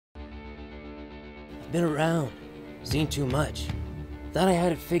Been around, seen too much. Thought I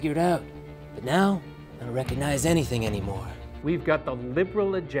had it figured out, but now I don't recognize anything anymore. We've got the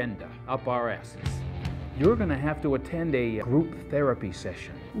liberal agenda up our asses. You're gonna have to attend a group therapy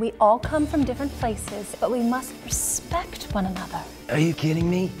session. We all come from different places, but we must respect one another. Are you kidding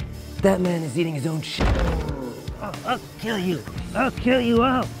me? That man is eating his own shit. Oh, I'll kill you. I'll kill you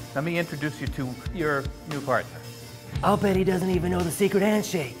all. Let me introduce you to your new partner. I'll bet he doesn't even know the secret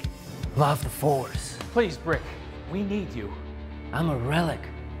handshake. Love the Force. Please, Brick, we need you. I'm a relic.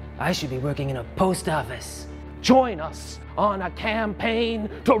 I should be working in a post office. Join us on a campaign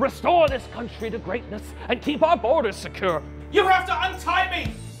to restore this country to greatness and keep our borders secure. You have to untie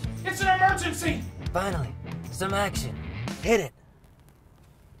me! It's an emergency! Finally, some action. Hit it.